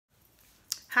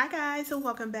Hi guys, and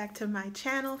welcome back to my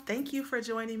channel. Thank you for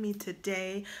joining me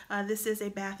today. This is a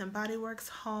Bath & Body Works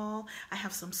haul. I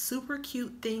have some super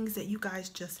cute things that you guys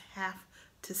just have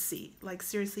to see. Like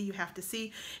seriously, you have to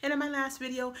see. And in my last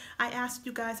video, I asked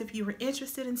you guys if you were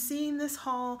interested in seeing this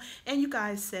haul, and you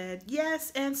guys said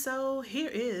yes, and so here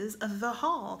is the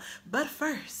haul. But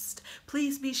first,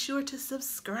 please be sure to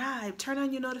subscribe, turn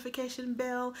on your notification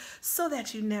bell so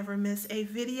that you never miss a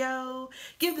video.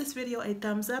 Give this video a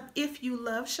thumbs up if you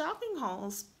love shopping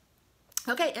hauls.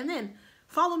 Okay, and then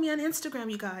follow me on Instagram,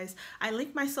 you guys. I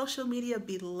link my social media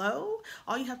below.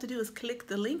 All you have to do is click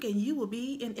the link and you will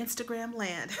be in Instagram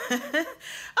land.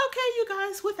 Okay, you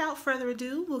guys, without further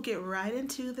ado, we'll get right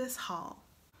into this haul.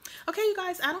 Okay, you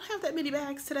guys, I don't have that many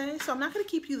bags today, so I'm not going to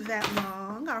keep you that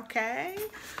long, okay?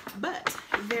 But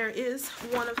there is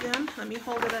one of them. Let me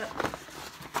hold it up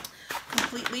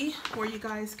completely where you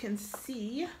guys can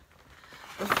see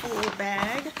the full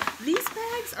bag. These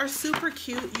bags are super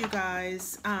cute, you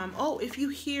guys. Oh, if you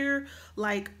hear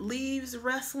like leaves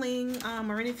rustling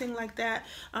or anything like that,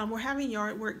 we're having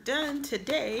yard work done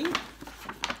today.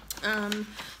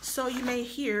 So you may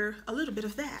hear a little bit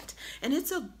of that. And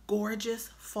it's a gorgeous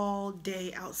fall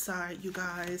day outside, you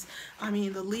guys. I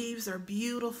mean, the leaves are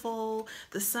beautiful.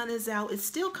 The sun is out. It's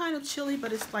still kind of chilly,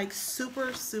 but it's like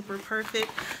super, super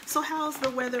perfect. So how's the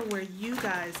weather where you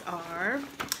guys are?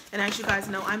 And as you guys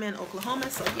know, I'm in Oklahoma,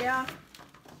 so yeah,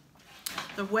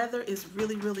 the weather is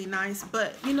really, really nice.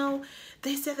 But, you know,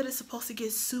 they said that it's supposed to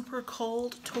get super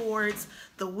cold towards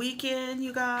the weekend,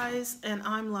 you guys. And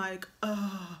I'm like,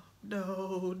 oh,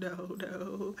 no, no,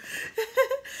 no.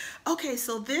 Okay,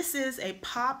 so this is a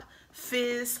Pop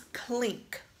Fizz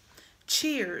Clink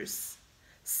Cheers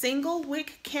Single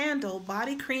Wick Candle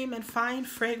Body Cream and Fine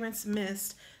Fragrance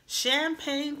Mist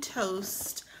Champagne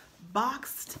Toast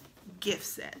Boxed Gift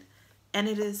Set. And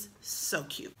it is so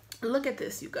cute. Look at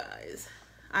this, you guys.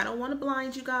 I don't want to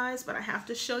blind you guys, but I have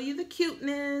to show you the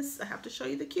cuteness. I have to show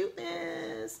you the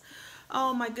cuteness.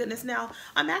 Oh my goodness. Now,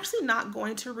 I'm actually not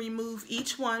going to remove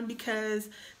each one because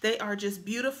they are just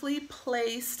beautifully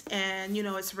placed and, you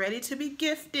know, it's ready to be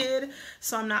gifted.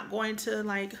 So I'm not going to,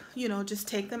 like, you know, just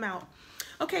take them out.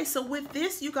 Okay, so with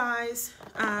this, you guys,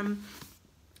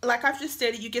 like I've just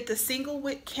stated, you get the single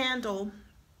wick candle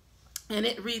and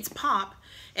it reads Pop.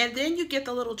 And then you get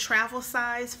the little travel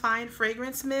size fine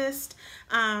fragrance mist,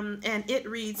 and it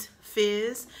reads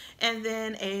Fizz, and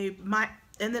then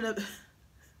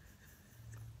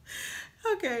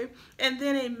okay, and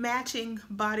then a matching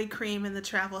body cream in the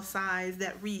travel size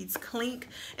that reads Clink.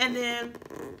 And then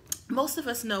most of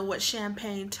us know what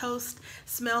champagne toast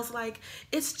smells like.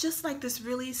 It's just like this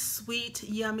really sweet,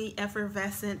 yummy,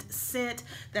 effervescent scent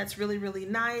that's really, really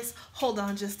nice. Hold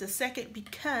on just a second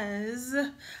because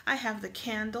I have the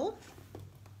candle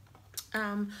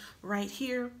right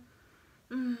here.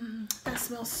 That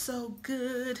smells so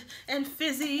good and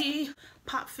fizzy.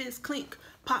 Pop Fizz Clink,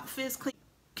 Pop Fizz Clink.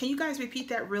 Can you guys repeat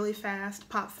that really fast?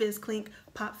 Pop Fizz Clink,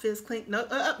 Pop Fizz Clink.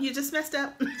 No, you just messed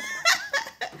up.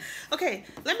 Okay,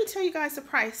 let me tell you guys the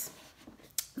price.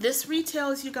 This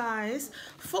retails, you guys,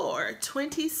 for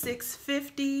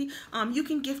 $26.50. You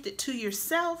can gift it to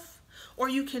yourself, or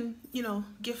you can, you know,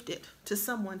 gift it to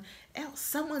someone else,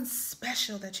 someone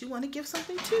special that you want to give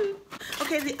something to.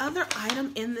 Okay, the other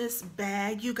item in this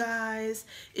bag, you guys,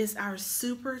 is our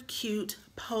super cute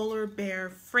polar bear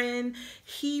friend.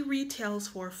 He retails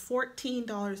for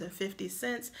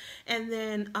 $14.50, and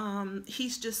then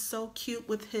he's just so cute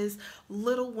with his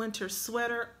little winter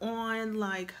sweater on,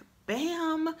 like,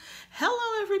 bam.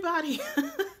 Hello, everybody.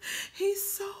 He's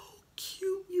so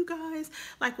cute, you guys.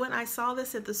 Like, when I saw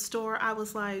this at the store, I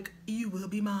was like, you will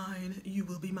be mine, you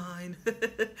will be mine.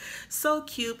 So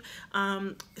cute.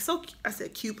 I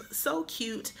said cute. So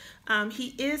cute.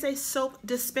 He is a soap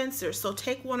dispenser, so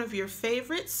take one of your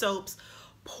favorite soaps,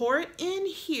 pour it in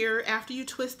here after you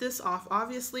twist this off,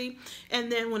 obviously,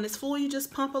 and then when it's full, you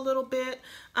just pump a little bit.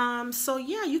 So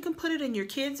yeah, you can put it in your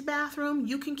kids' bathroom.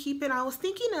 You can keep it. I was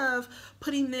thinking of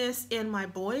putting this in my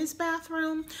boys'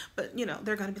 bathroom, but you know,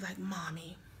 they're gonna be like,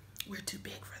 Mommy, we're too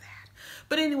big for that.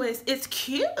 But anyways, it's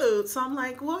cute. So I'm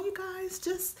like, well, you guys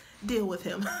just deal with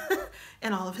him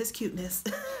and all of his cuteness.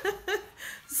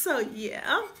 So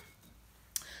yeah,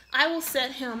 I will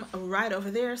set him right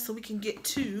over there so we can get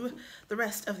to the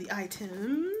rest of the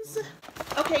items.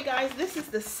 Okay guys, this is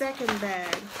the second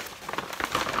bag.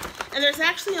 And there's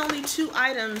actually only 2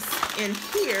 items in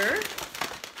here.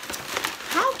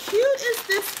 How cute is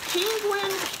this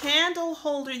penguin candle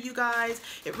holder, you guys?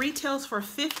 It retails for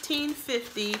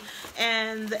 $15.50,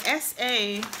 and the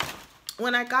SA,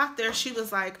 when I got there, she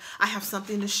was like, I have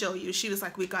something to show you. She was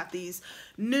like, we got these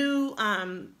new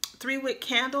 3-wick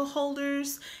candle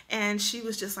holders, and she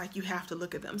was just like, you have to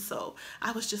look at them. So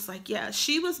I was just like, yeah.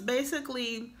 She was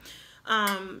basically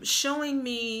showing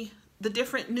me the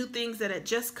different new things that had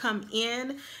just come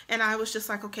in, and I was just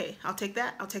like, okay, I'll take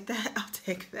that, I'll take that, I'll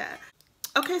take that.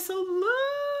 Okay, so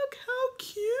look how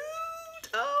cute.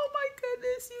 Oh my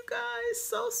goodness, you guys.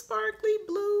 So sparkly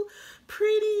blue,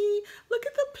 pretty. Look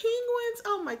at the penguins.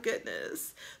 Oh my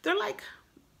goodness. They're like,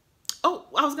 oh,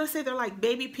 I was going to say they're like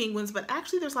baby penguins, but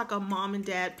actually there's like a mom and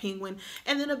dad penguin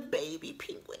and then a baby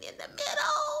penguin in the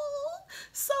middle.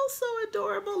 So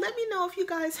adorable. Let me know if you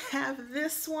guys have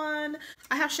this one.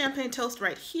 I have champagne toast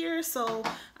right here, so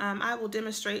I will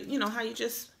demonstrate, you know, how you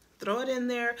just throw it in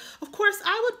there. Of course,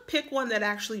 I would pick one that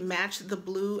actually matched the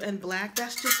blue and black.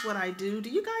 That's just what I do. Do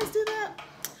you guys do that?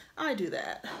 I do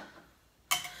that.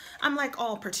 I'm like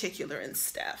all particular and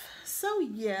stuff. So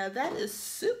yeah, that is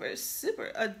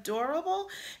super adorable.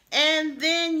 And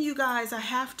then you guys, I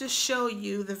have to show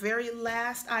you the very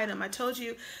last item. I told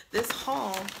you this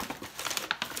haul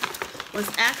was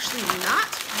actually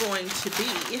not going to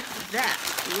be that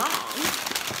long.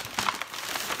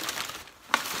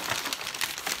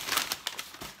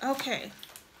 Okay,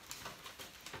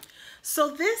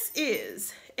 so this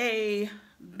is a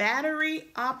battery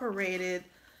operated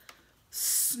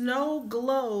snow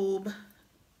globe,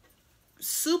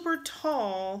 super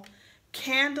tall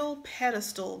candle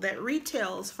pedestal that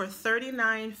retails for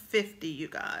 $39.50, you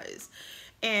guys.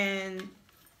 And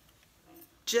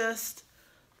just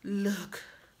look,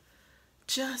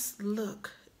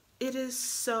 it is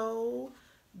so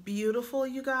beautiful,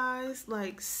 you guys.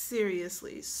 Like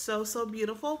seriously, so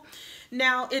beautiful.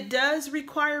 Now it does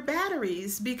require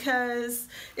batteries because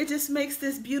it just makes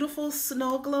this beautiful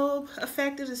snow globe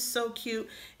effect. It is so cute.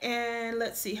 And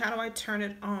let's see, how do I turn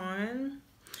it on?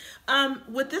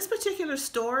 With this particular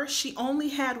store, she only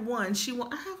had one.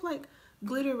 I have like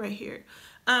glitter right here.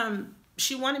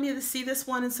 She wanted me to see this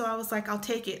one, and so I was like, I'll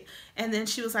take it. And then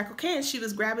she was like, okay, and she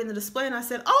was grabbing the display, and I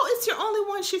said, oh, it's your only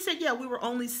one? She said, yeah, we were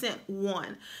only sent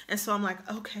one. And so I'm like,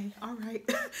 okay, all right.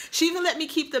 She even let me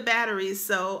keep the batteries,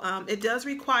 so it does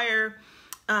require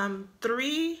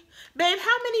 3. Babe,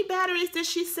 how many batteries did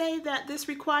she say that this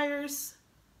requires?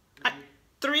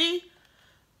 3?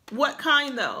 What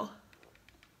kind, though?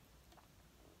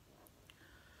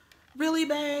 Really,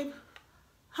 babe?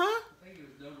 Huh?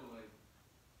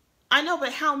 I know,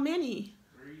 but how many?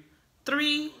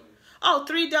 3? Oh,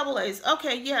 3 AA's.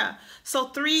 Okay, yeah. So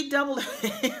 3 AA.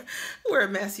 We're a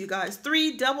mess, you guys.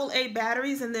 3 AA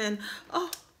batteries, and then,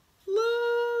 oh,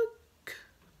 look.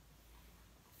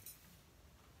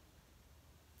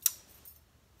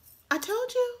 I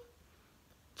told you.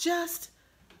 Just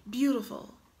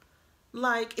beautiful.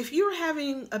 Like, if you were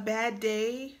having a bad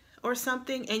day or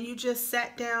something and you just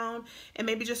sat down and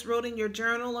maybe just wrote in your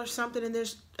journal or something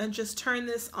and just turn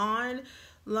this on,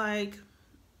 like,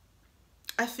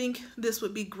 I think this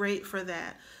would be great for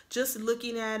that. Just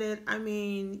looking at it, I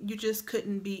mean, you just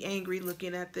couldn't be angry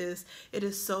looking at this. It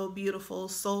is so beautiful,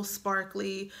 so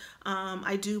sparkly.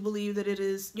 I do believe that it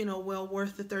is, you know, well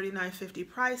worth the $39.50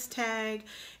 price tag.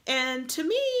 And to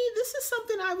me, this is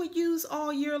something I would use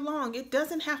all year long. It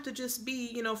doesn't have to just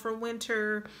be, you know, for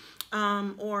winter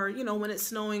or, you know, when it's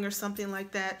snowing or something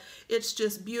like that. It's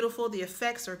just beautiful. The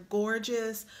effects are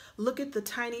gorgeous. Look at the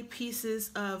tiny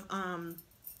pieces of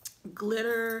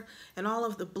glitter and all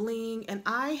of the bling, and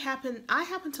I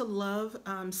happen to love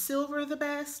silver the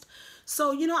best.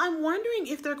 So, you know, I'm wondering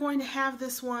if they're going to have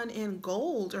this one in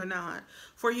gold or not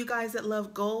for you guys that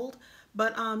love gold.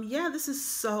 But yeah, this is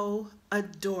so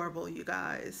adorable, you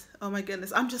guys. Oh my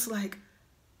goodness, I'm just like,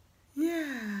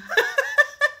 yeah.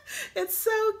 It's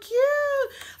so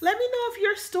cute. Let me know if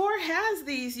your store has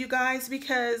these, you guys,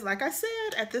 because like I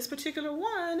said, at this particular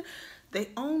one, they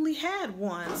only had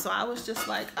one. So I was just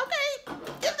like, okay,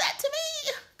 give that to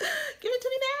me. Give it to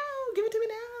me now. Give it to me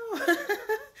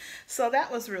now. So that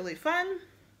was really fun.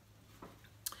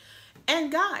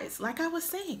 And guys, like I was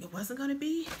saying, it wasn't going to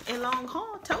be a long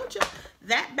haul. Told you.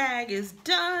 That bag is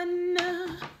done.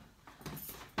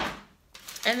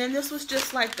 And then this was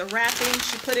just like the wrapping.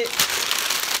 She put it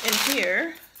in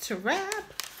here to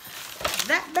wrap.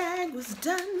 That bag was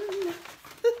done.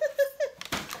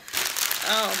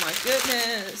 Oh my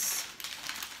goodness.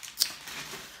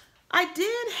 I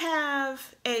did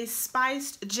have a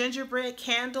spiced gingerbread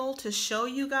candle to show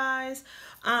you guys,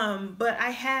 but I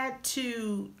had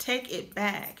to take it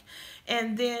back.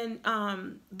 And then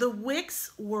the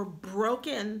wicks were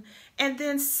broken, and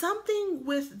then something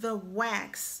with the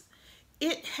wax,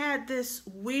 it had this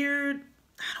weird,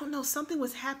 I don't know, something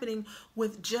was happening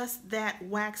with just that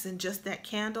wax and just that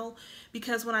candle,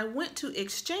 because when I went to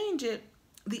exchange it,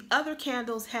 the other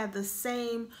candles had the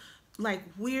same like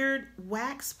weird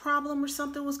wax problem or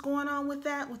something was going on with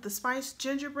that, with the spiced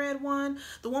gingerbread one,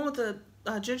 the one with the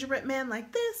gingerbread man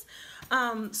like this.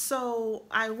 So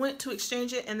I went to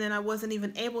exchange it and then I wasn't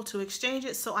even able to exchange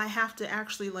it, so I have to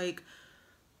actually like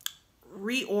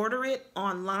reorder it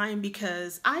online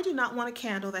because I do not want a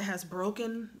candle that has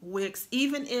broken wicks,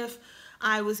 even if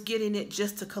I was getting it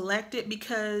just to collect it,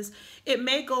 because it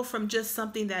may go from just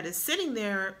something that is sitting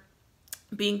there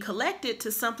being collected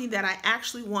to something that I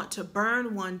actually want to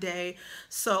burn one day.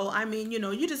 So I mean, you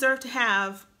know, you deserve to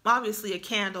have obviously a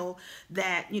candle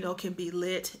that, you know, can be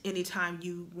lit anytime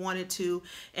you wanted to.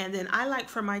 And then I like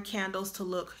for my candles to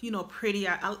look, you know, pretty.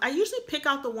 I usually pick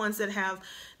out the ones that have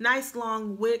nice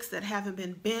long wicks that haven't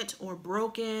been bent or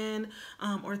broken,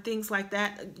 or things like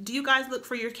that. Do you guys look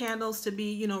for your candles to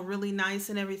be, you know, really nice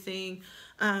and everything?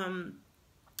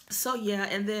 So yeah,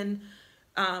 and then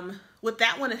with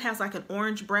that one, it has like an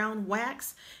orange brown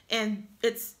wax, and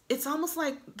it's almost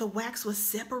like the wax was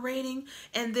separating,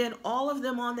 and then all of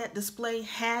them on that display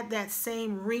had that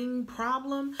same ring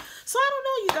problem. So I don't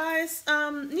know, you guys.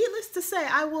 Needless to say,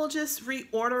 I will just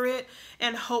reorder it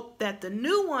and hope that the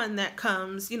new one that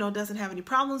comes, you know, doesn't have any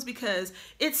problems, because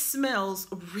it smells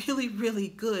really, really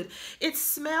good. It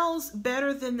smells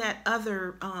better than that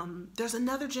other, there's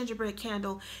another gingerbread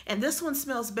candle, and this one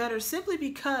smells better simply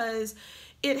because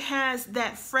it has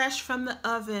that fresh from the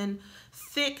oven,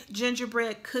 thick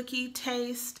gingerbread cookie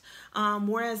taste,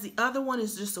 whereas the other one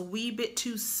is just a wee bit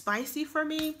too spicy for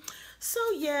me. So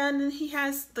yeah, and then he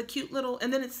has the cute little,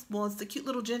 and then it's the cute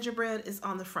little gingerbread is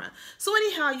on the front. So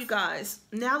anyhow, you guys,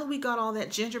 now that we got all that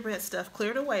gingerbread stuff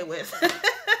cleared away with,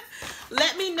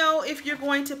 let me know if you're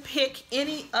going to pick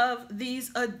any of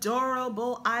these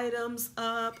adorable items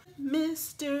up.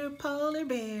 Mr. Polar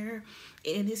Bear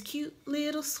in his cute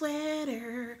little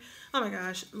sweater. Oh my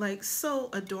gosh, like so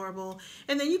adorable.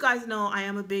 And then you guys know I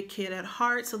am a big kid at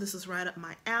heart, so this is right up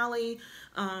my alley.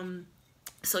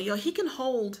 So yo, he can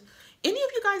hold, any of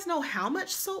you guys know how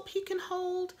much soap he can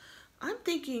hold? I'm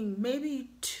thinking maybe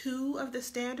 2 of the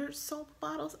standard soap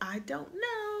bottles. I don't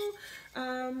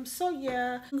know. So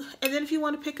yeah. And then if you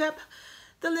want to pick up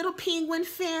the little penguin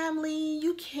family,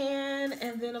 you can.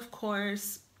 And then of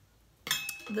course,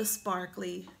 the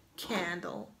sparkly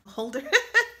candle holder.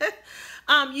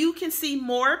 You can see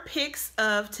more pics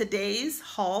of today's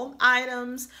haul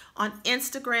items on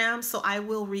Instagram, so I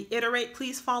will reiterate,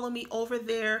 please follow me over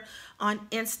there on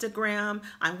Instagram.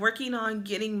 I'm working on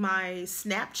getting my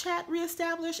Snapchat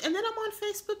reestablished, and then I'm on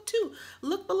Facebook too.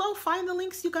 Look below, find the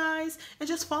links, you guys, and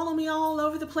just follow me all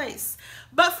over the place.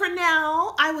 But for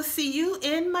now, I will see you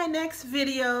in my next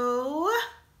video.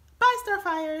 Bye,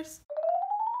 Starfires.